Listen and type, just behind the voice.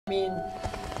mean,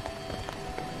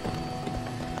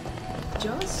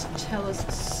 just tell us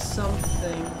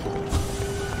something.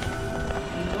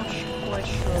 I'm not quite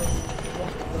sure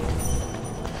what though.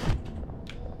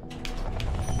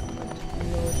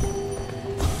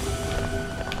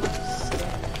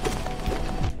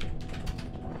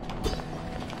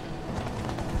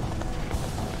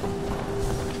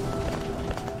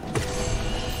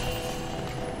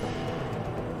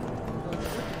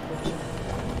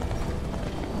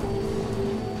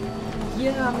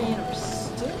 Yeah, I mean, I'm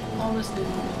still honestly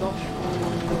not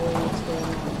really knowing what's going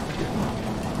on.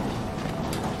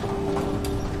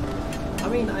 I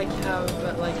mean, I have,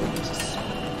 like, just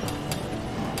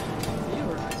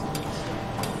theorized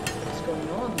what's going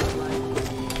on, but, like,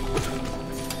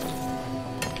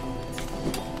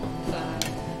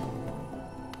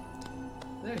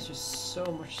 there's just so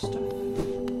much stuff.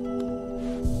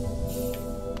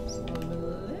 So I'm a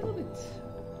little bit,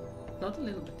 not a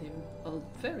little bit even, I'm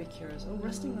very curious. Oh,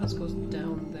 resting house goes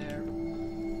down there.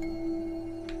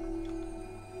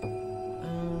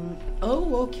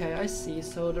 Oh, okay, I see.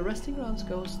 So the resting grounds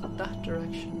goes that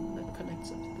direction. That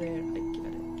connects up there. I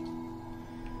get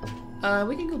it.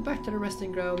 We can go back to the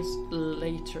resting grounds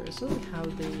later. So we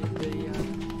have the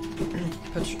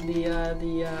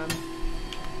I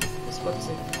was about to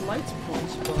say flight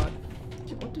points, but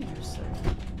what did you say?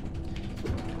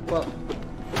 Well,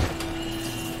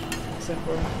 except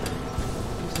for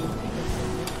using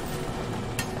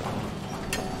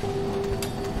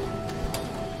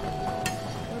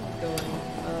going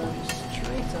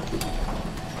straight up.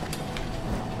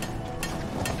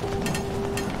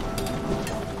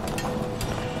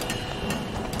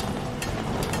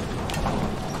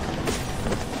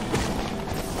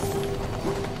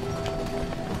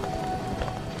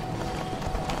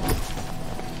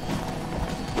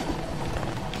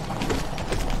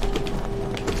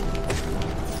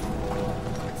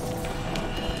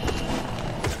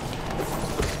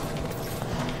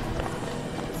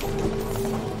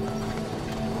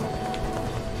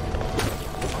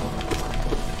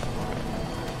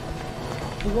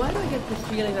 Why do I get the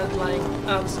feeling that, like,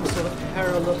 some sort of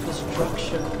parallel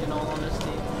destruction, in all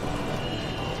honesty,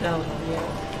 down here?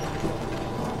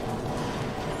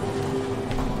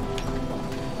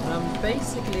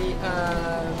 Basically,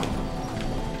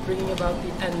 bringing about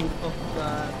the end of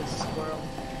this world.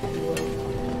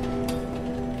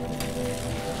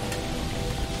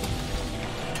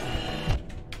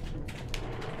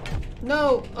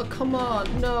 No! Oh, come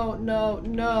on! No, no,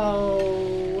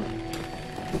 no!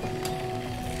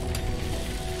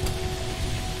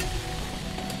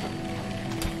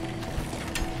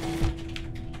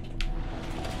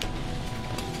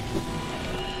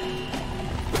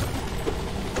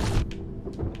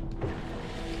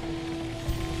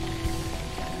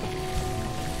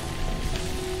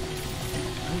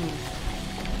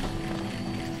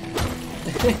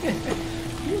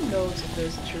 Who knows if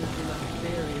there's truth in that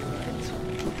theory, right? So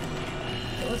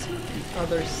let's look at the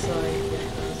other side here,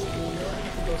 because we know I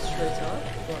have to go straight up,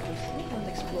 but we still haven't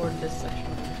explored this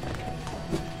section.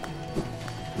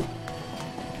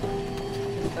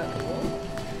 Is that the wall?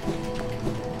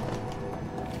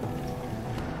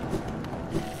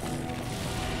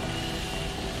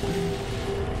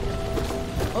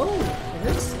 Oh, it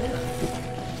is, yeah.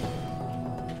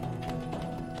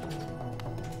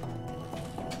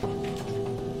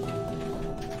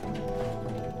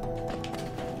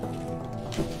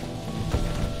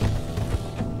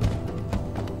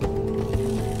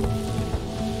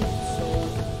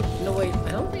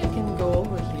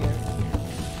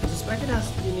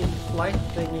 Flight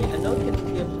thingy. I know you can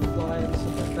be able to fly and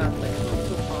stuff like that, like not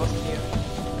so fast here.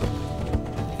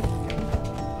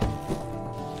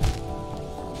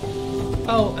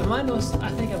 Oh, am I no? I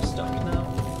think I'm stuck now.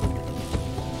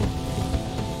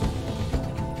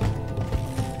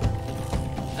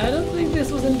 I don't think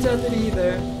this was intended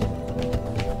either.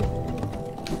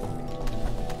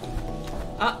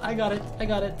 Ah, I got it. I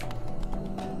got it.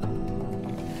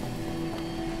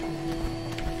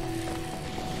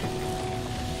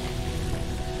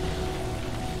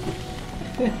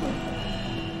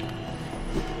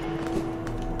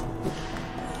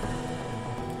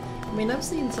 I mean, I've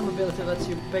seen some ability that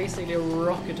you basically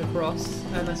rocket across,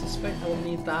 and I suspect I will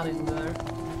need that in there.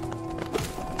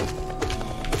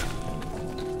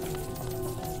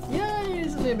 Yeah,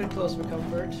 it's a little bit close for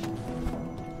comfort.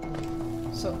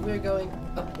 So we're going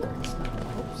upwards now.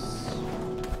 Oops.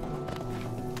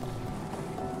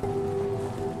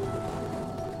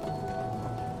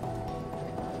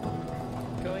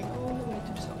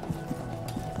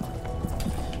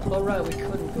 Alright, we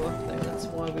couldn't go up there, that's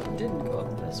why we didn't go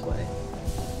up this way.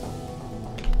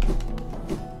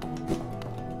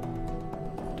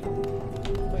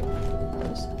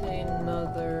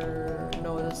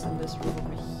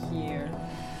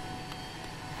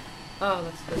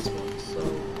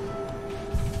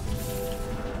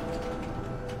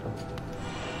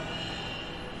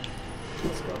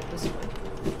 Let's go this way.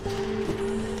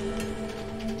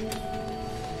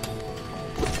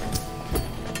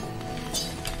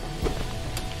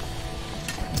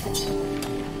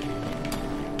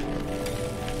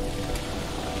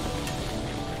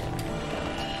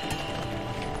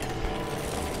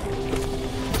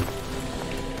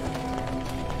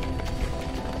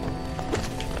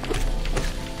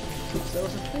 There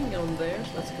was a thing on there,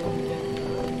 so let's go again.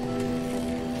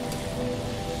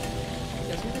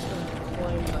 Guess we're just gonna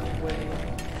climb that way.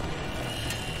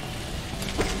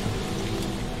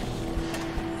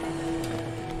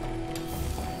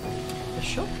 The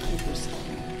shopkeeper's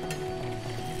key.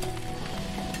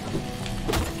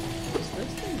 Where's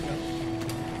this thing go?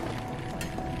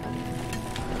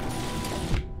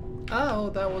 Oh,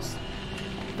 that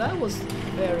was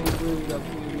very rude of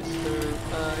you, Mr.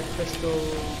 Crystal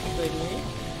thingy.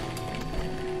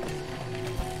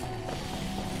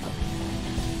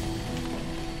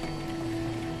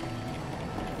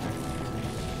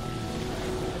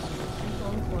 Keep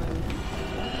on climbing.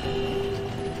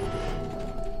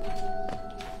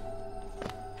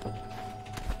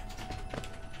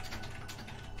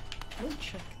 We'll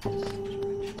check this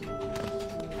direction.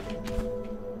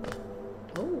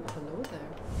 Oh, hello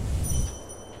there.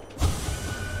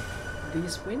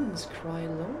 These winds cry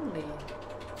lonely.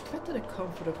 Better the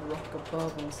comfort of rock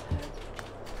above one's head.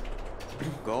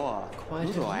 Quite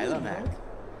a view, no?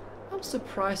 I'm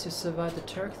surprised you survived the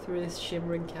Turk through these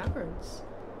shimmering caverns.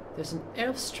 There's an air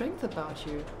of strength about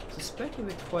you. I suspect you'd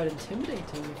be quite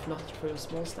intimidating if not for your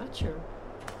small stature.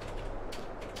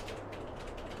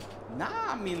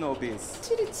 Nah, me nobis.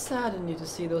 Did it sadden you to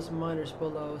see those miners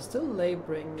below still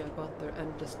laboring about their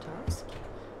endless task?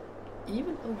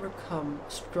 Even overcome,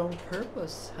 strong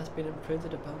purpose has been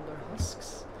imprinted upon their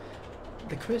husks.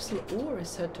 The crystal ore is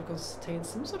said to contain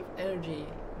some sort of energy,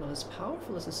 not as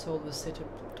powerful as the soul of the city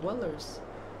dwellers.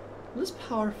 Not as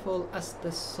powerful as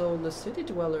the soul the city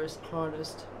dwellers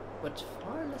harnessed, but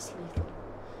far less lethal.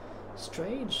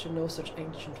 Strange to know such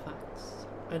ancient facts.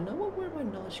 I know where my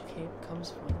knowledge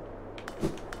comes from.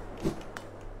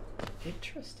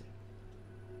 Interesting.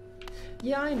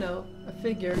 Yeah, I know. I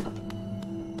figured.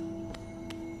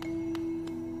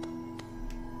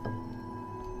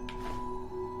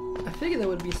 I figured there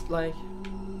would be like.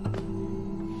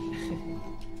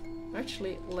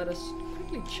 Actually, let us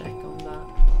quickly check on that,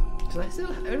 because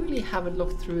I really haven't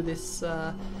looked through this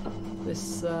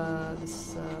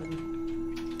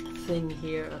thing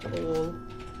here at all.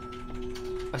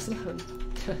 I still haven't.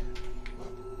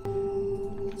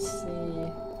 Let's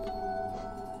see.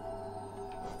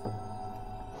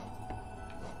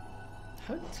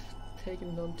 Haven't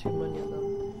taken down too many of them.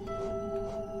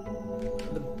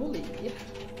 The bully, yeah.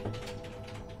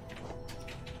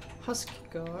 Husk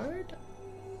guard.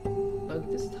 Oh,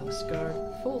 this is Husk guard.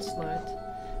 False knight.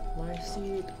 Life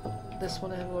seed. This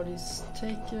one I have already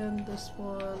taken. This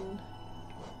one.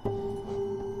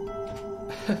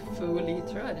 Fool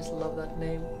eater. I just love that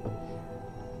name.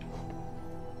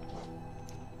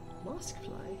 Mask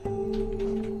fly.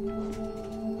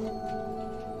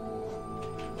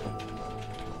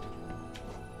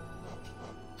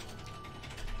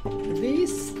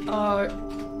 These are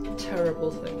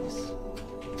terrible things.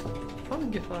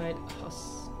 Fungified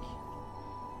husk.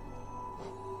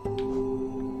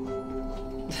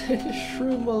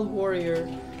 Shrumal warrior.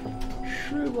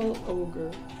 Shrumal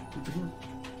ogre.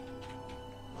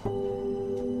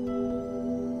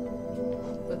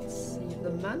 Let's see. The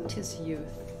mantis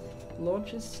youth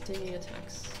launches stinging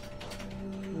attacks.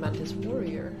 Mantis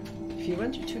warrior. If you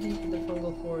venture too deep in the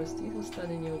fungal forest, it will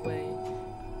stand in your way.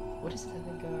 What is that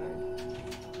in guard?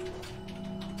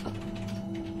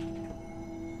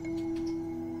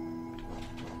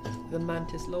 The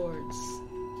Mantis Lords.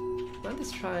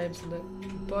 Mantis tribes and the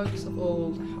bugs of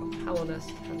old Hallownest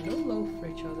have no love for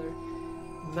each other.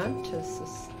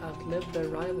 Mantises outlived their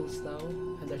rivals though,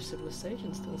 and their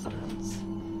civilization still stands.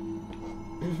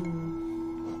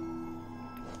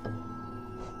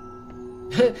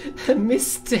 A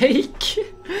mistake!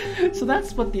 So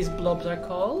that's what these blobs are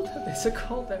called? They're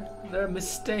called they're a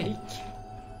mistake.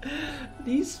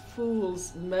 These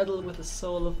fools meddle with the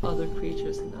soul of other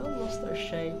creatures, now lost their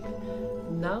shape.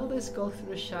 Now they skulk through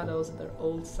the shadows of their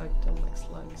old sanctum like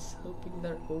slugs, hoping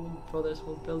their own brothers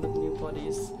will build up new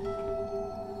bodies.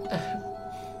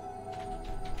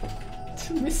 It's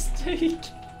a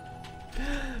mistake.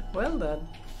 Well then.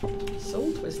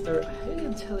 Soul Twister, highly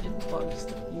intelligent bugs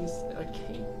that use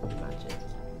arcane magic.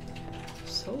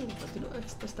 So, I do not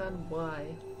understand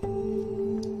why.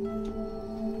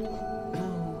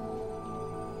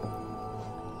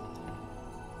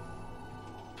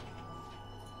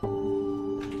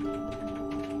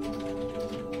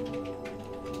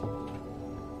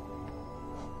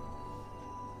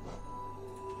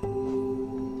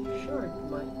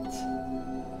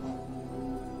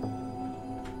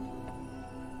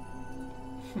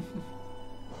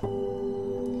 Yeah,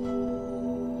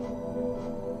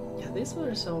 these ones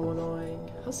are so annoying.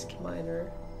 Husk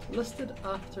miner. Listed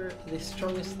after the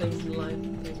strongest things in life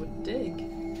they would dig.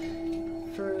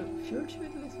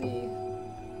 Fortuitously.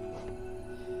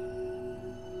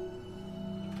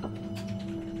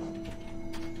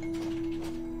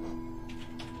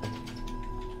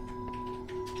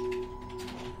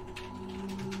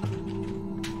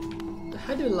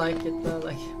 I do like it though,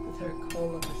 like with her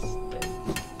call on this thing.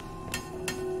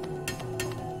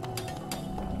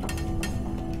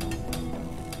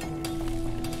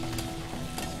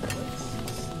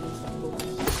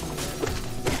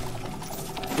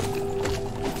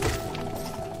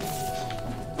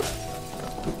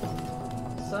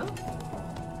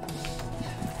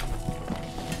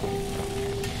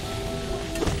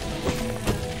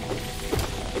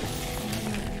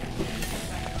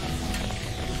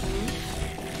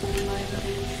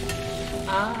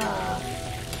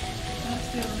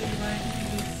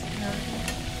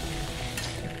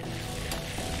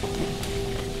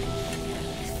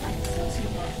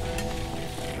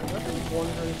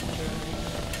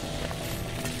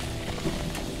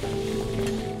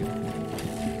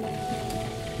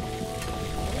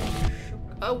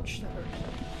 Ouch, that hurts.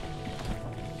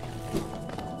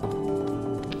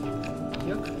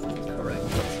 You're correct,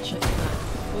 let's check that.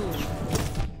 Ooh.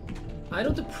 I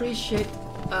don't appreciate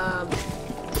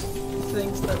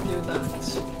things that do that.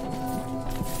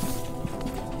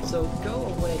 So go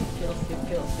away, filthy,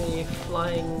 filthy,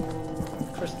 flying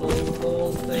crystal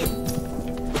ball thing.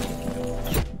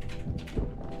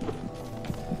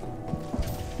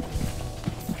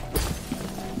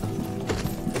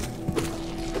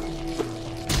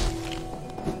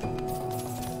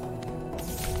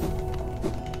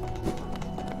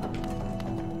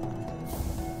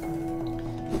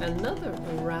 Another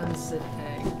rancid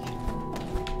egg.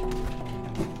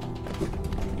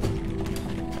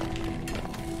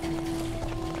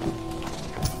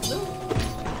 No.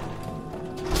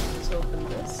 Let's open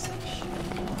this section.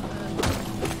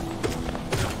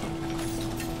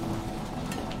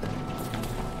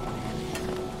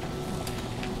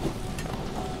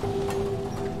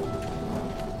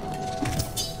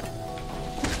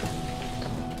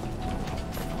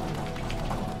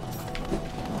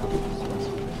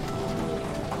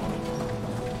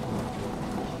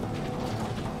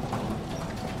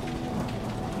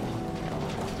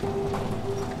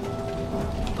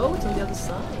 Oh, it's on the other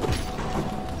side.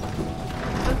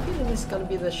 I'm feeling this is gonna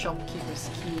be the shopkeeper's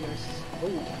key or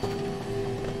oh,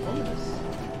 ominous.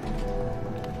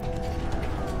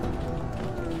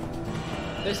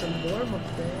 There's a worm up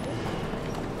there.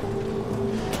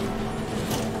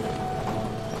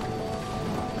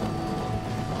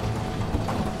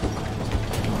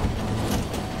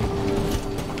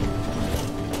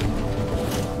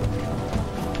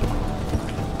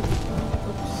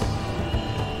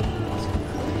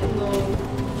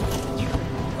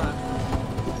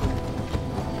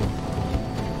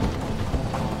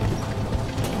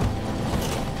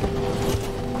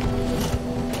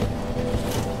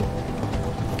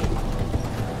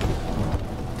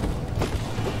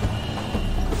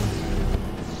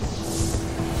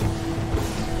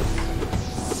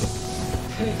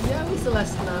 Yeah, we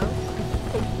Celeste now.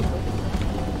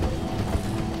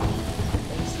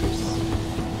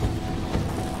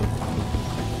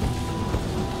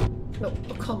 No,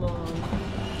 oh, come on.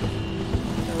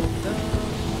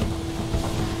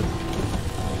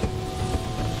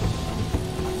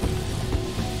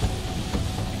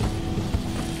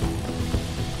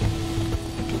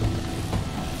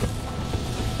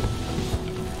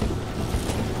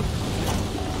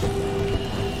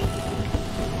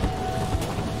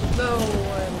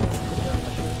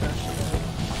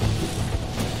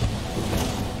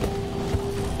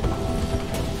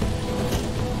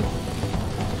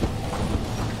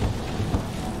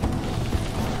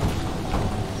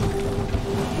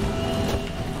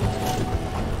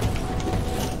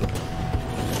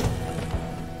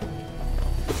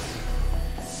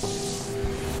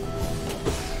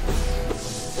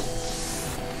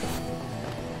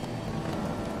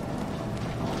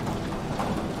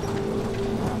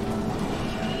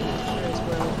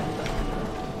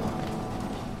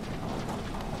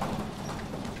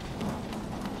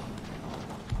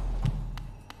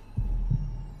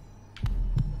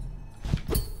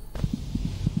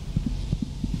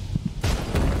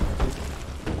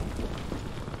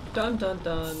 Dun dun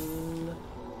dun.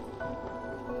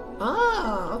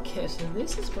 Ah, okay, so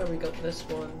this is where we got this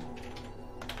one.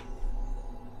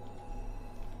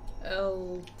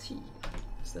 LT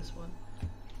is this one.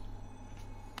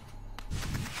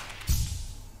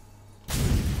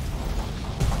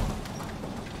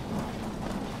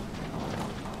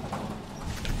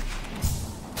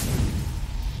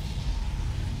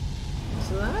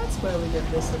 get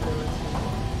this ability.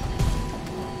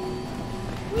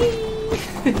 Whee!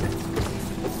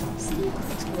 See,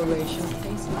 exploration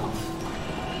pays off.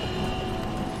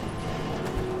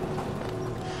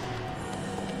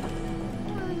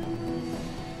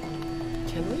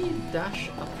 Can we dash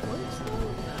upwards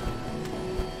though?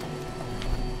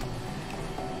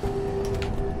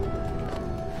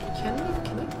 Can we?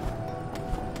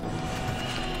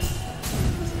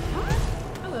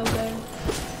 Hello there.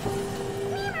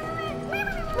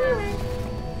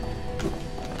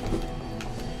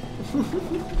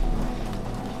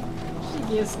 She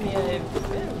gives me a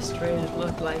very strange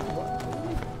look like, what are you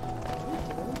doing?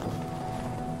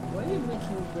 Why are you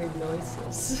making weird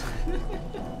noises?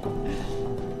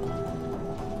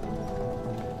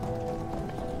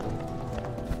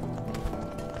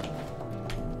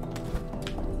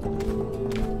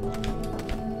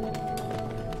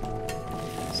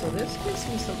 So this gives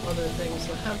me some other things.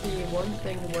 So I have the one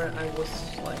thing where I was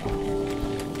like,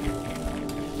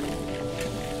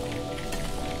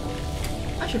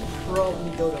 I should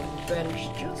probably go to bench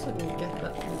just so I can get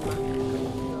that map going.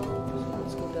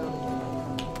 Let's go down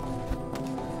again.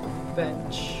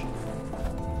 Bench.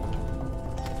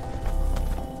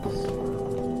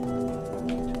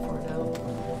 Too far down.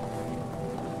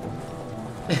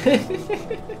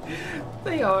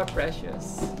 They are precious.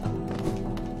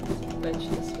 Bench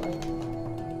this way.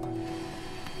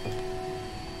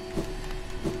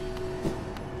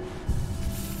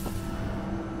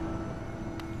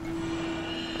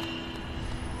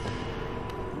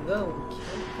 Though,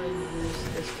 can I use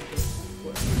this to get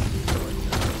work?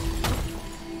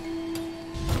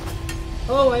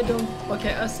 Oh, I don't.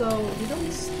 Okay, so you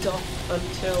don't stop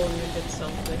until you hit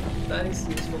something. That is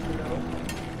useful to know,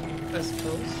 I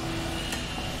suppose.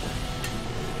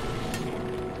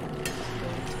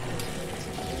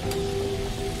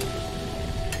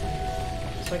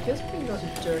 So I guess we can go to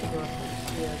dirt rock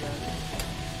here then.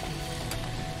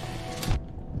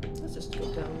 Let's just go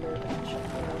down there and check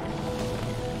it out.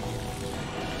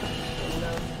 Go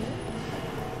down here.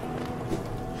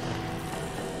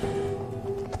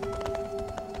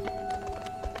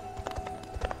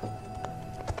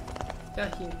 Yeah,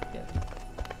 here, yeah.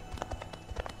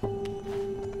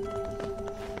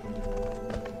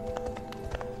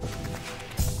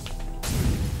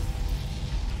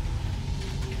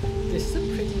 This is a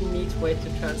pretty neat way to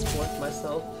transport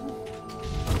myself.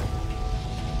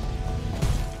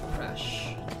 Crash.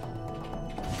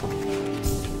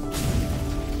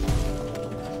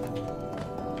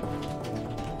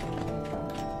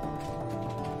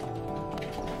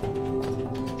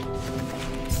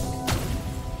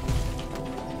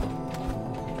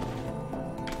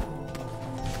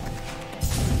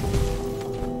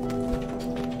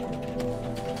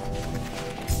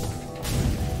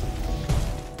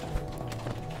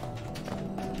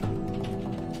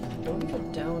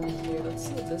 Down here, let's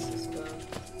see what this is about.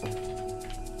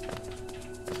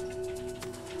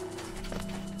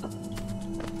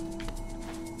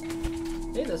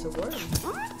 Hey, there's a worm.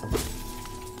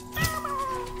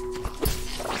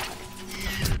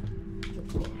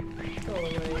 Go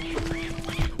away.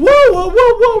 Whoa, whoa,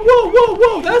 whoa, whoa, whoa, whoa,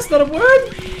 whoa! That's not a worm!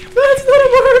 That's not a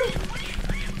worm!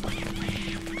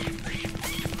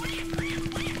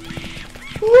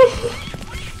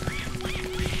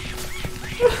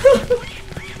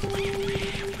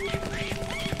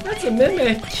 That's a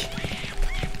mimic!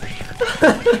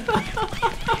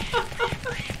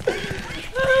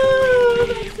 Oh,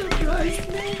 that surprised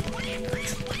me!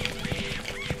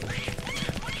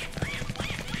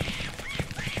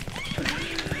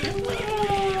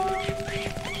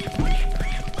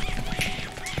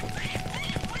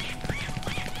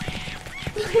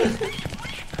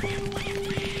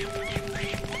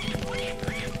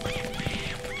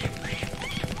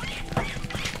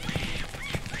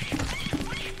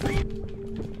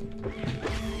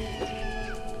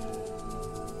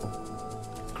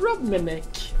 Grub mimic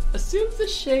assumes the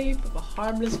shape of a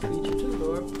harmless creature to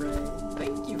lure prey.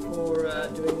 Thank you for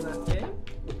doing that game.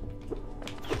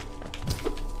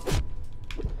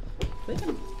 I think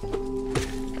I'm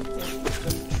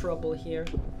in trouble here.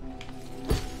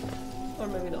 Or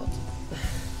maybe not.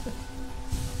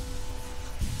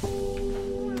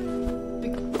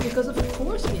 Because of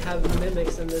course we have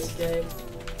mimics in this game.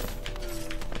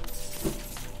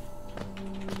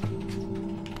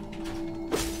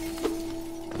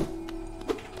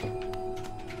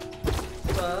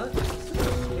 But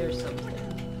here's something.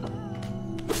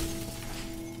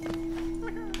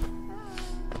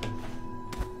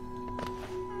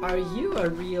 Are you a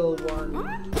real one?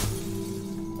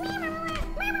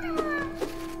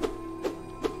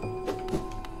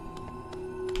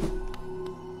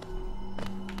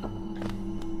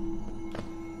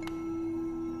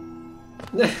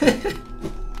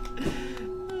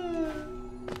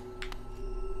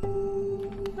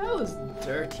 That was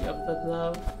dirty of them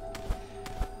now.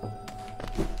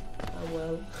 Oh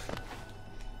well.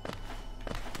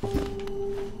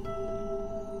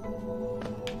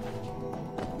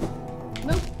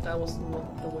 Nope, that was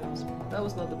not the way it was. That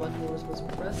was not the button we were supposed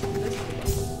to press. This is the button we were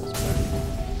supposed to press.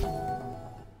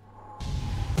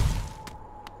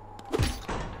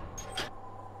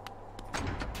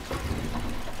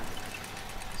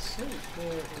 So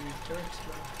where in dirt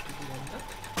now did we end up?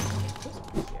 It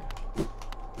wasn't here.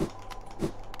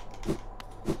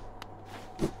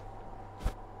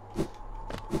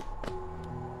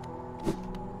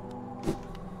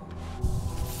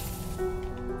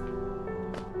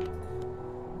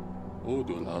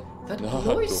 That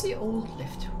noisy old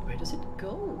lift, where does it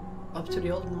go? Up to the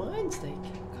old mines they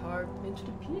carved into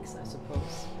the peaks, I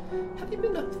suppose. Have you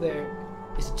been up there?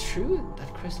 Is it true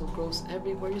that crystal grows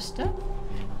everywhere you step?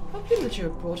 A villager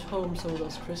brought home some of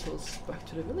those crystals back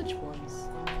to the village once.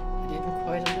 I didn't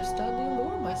quite understand the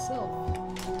lore myself.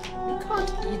 You can't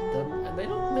eat them, and they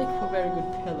don't make for very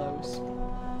good pillows.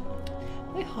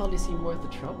 They hardly seem worth the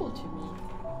trouble to me.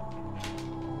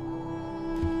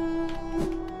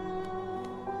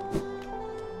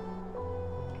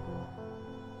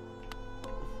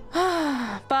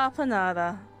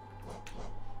 Bapanada.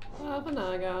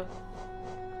 Babanaga.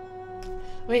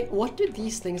 Wait, what do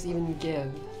these things even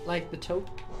give? Like the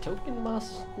token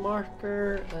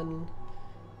marker and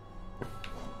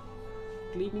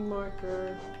gleaming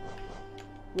marker?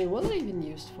 I mean, what are they even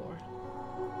used for?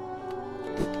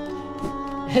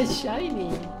 It's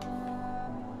shiny!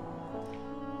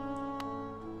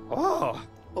 Oh!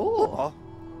 Oh!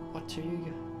 What are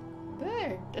you...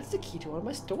 There! That's the key to one of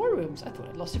my storerooms. I thought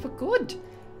I'd lost it for good.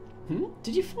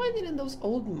 Did you find it in those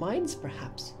old mines,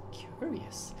 perhaps?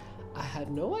 Curious. I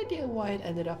had no idea why it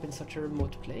ended up in such a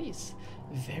remote place.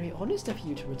 Very honest of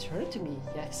you to return it to me,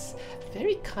 yes.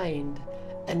 Very kind.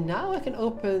 And now I can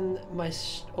open my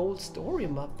old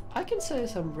storeroom up. I can sell you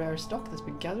some rare stock that's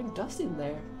been gathering dust in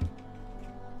there.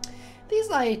 These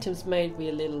items may be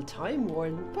a little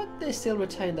time-worn, but they still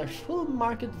retain their full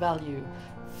market value.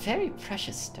 Very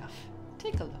precious stuff.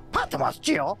 Take a look.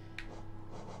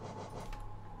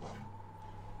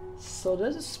 So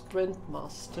there's a sprint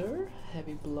master,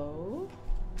 heavy blow.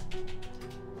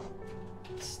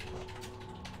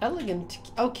 Elegant.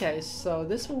 Okay, so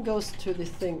this one goes to the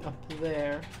thing up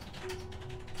there.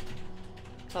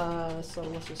 So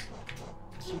let's just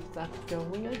keep that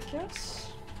going, I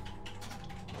guess.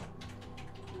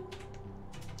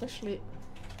 Actually,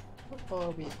 what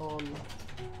are we on?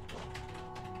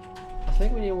 I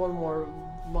think we need one more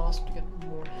mask to get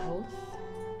more health.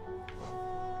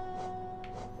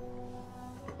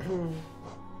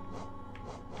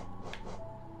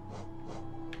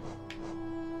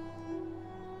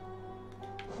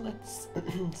 Let's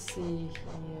see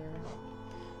here.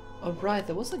 Oh right,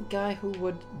 there was a guy who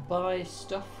would buy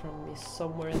stuff from me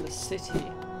somewhere in the city.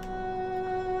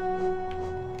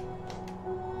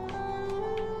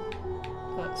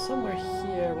 Somewhere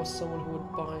here was someone who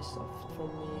would buy stuff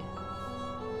from me.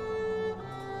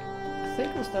 I think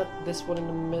it was this one in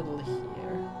the middle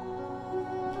here.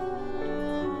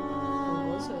 Or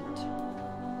was it?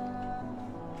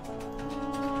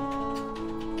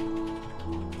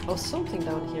 Oh, something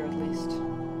down here at least.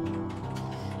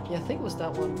 Yeah, I think it was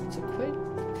that one. It's a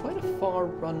quite a far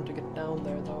run to get down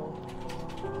there though.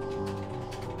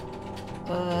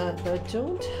 I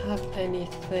don't have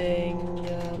anything,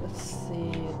 let's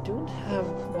see, I don't have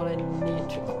what I need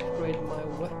to upgrade my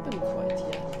weapon quite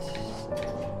yet, so.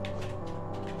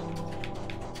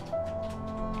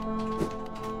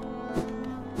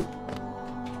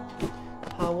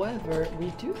 However,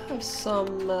 we do have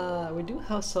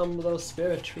some of those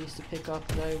spirit trees to pick up,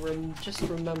 and I just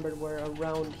remembered where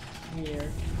around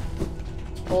here,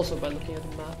 also by looking at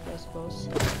the map, I suppose.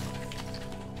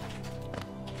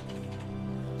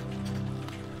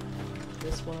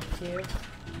 This one up here.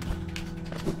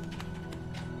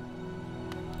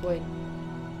 Wait.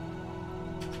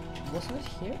 Wasn't it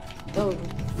here? No,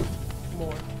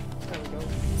 more. There we go.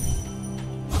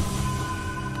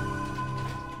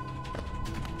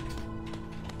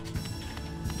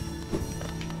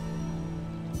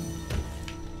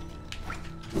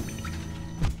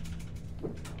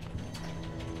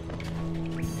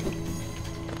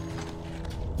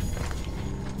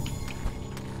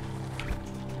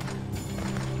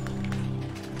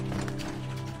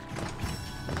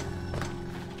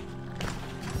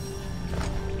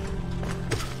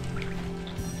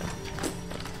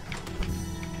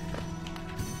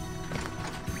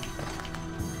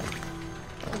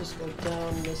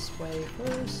 way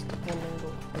first, and then go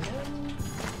up again.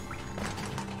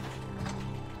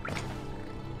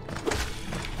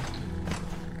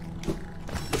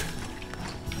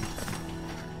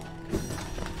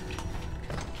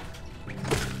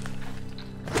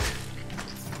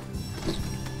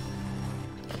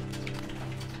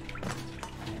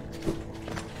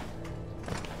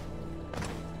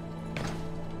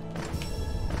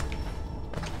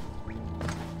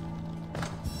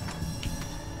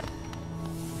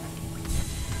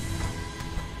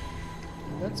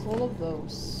 That's all of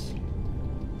those.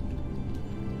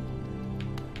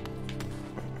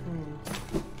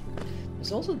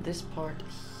 There's also this part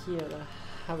here that I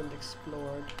haven't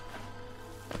explored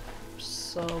for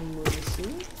some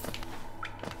reason.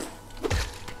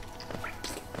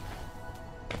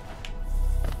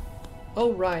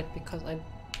 Oh right, because I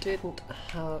didn't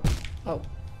have a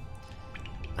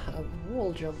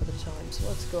wall jump at the time, so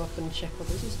let's go up and check what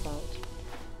this is about.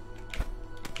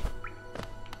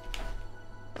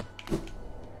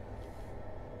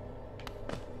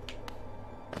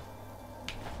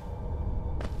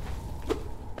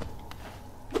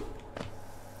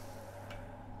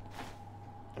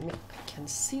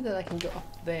 See that I can go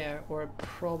up there, or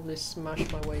probably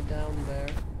smash my way down there.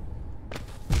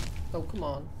 Oh, come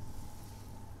on.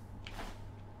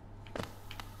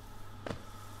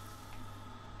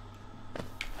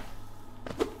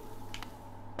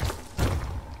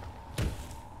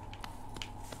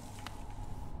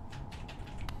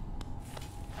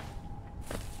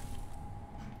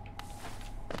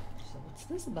 So what's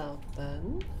this about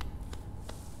then?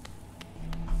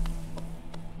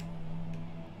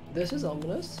 This is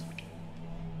ominous.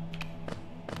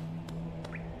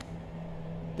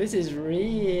 This is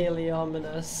really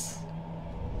ominous.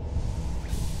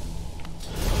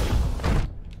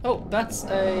 Oh, that's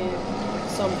a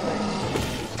something.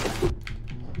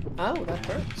 Ow, that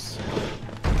hurts.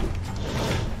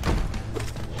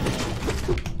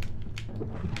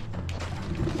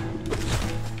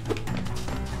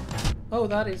 Oh,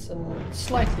 that is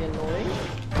slightly annoying.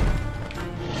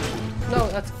 No,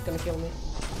 that's gonna kill me.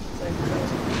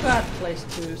 Bad place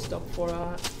to stop for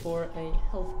a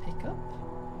health pickup.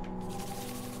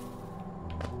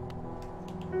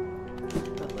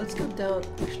 But let's go down.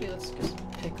 Actually, let's just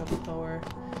pick up our.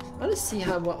 I want to see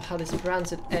how this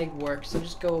rancid egg works. So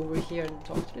just go over here and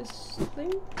talk to this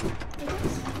thing, I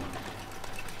guess.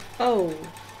 Oh,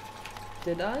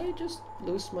 did I just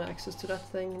lose my access to that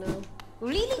thing now?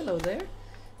 Really? Hello there.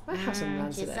 I have some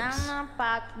rancid eggs.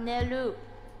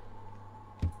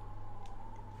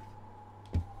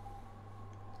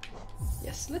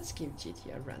 Yes, let's give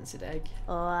GT a rancid egg.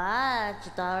 Oh,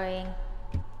 starring.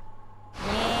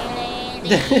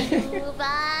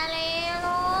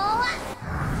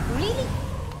 Really?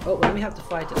 Oh, well, we have to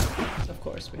fight it. Of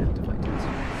course, we have to fight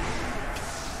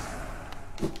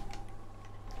it.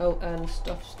 Oh, and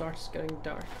stuff starts getting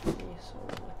dark for me, so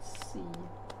let's see.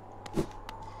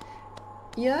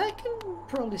 Yeah, I can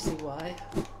probably see why.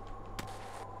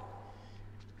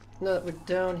 Now that we're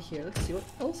down here, let's see what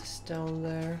else is down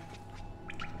there.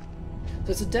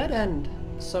 There's a dead end,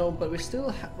 so but we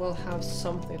still will have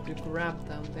something to grab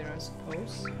down there, I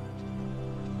suppose. So I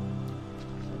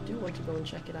do want to go and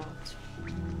check it out.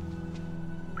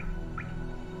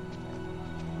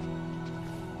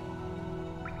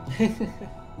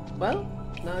 Well,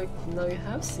 now you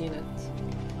have seen it.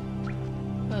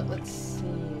 But let's see.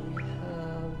 We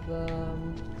have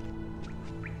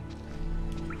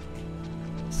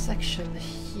section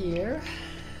here.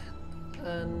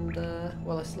 And,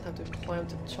 well, I still have to climb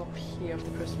to the top here of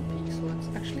the Crystal Peak, so let's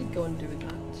actually go and do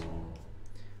that.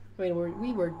 I mean,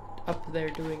 we were up there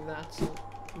doing that, so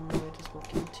we might as well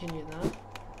continue that.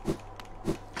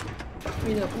 I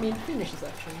mean, finish this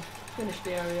action. Finish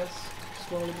the areas,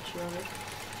 slowly but surely.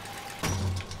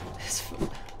 This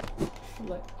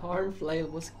like, arm flail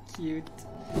was cute.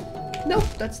 Nope,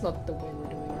 that's not the way we're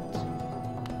doing it.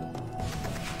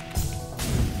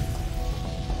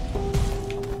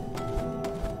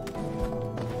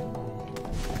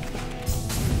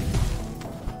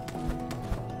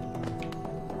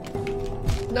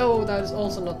 No, that is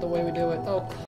also not the way we do it. Oh.